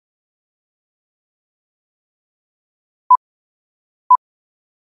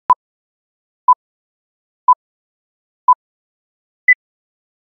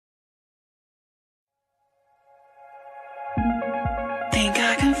Think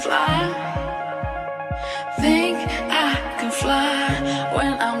I can fly. Think I can fly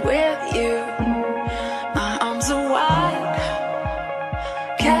when I'm with you. My arms are wide,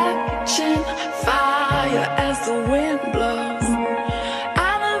 catching fire as the wind blows.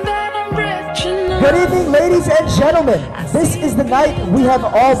 I know that I'm rich enough. Good evening, ladies and gentlemen. This is the night we have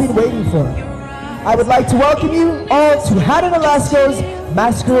all been waiting for. I would like to welcome you all to Nolasco's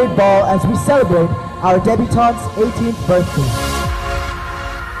Masquerade Ball as we celebrate our debutante's 18th birthday.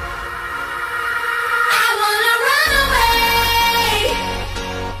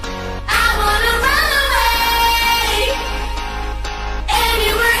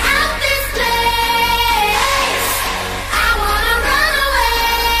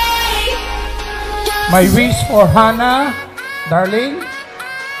 My wish for Hannah, darling,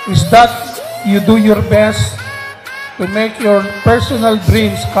 is that you do your best to make your personal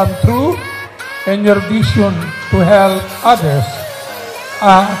dreams come true and your vision to help others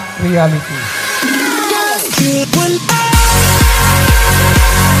a reality.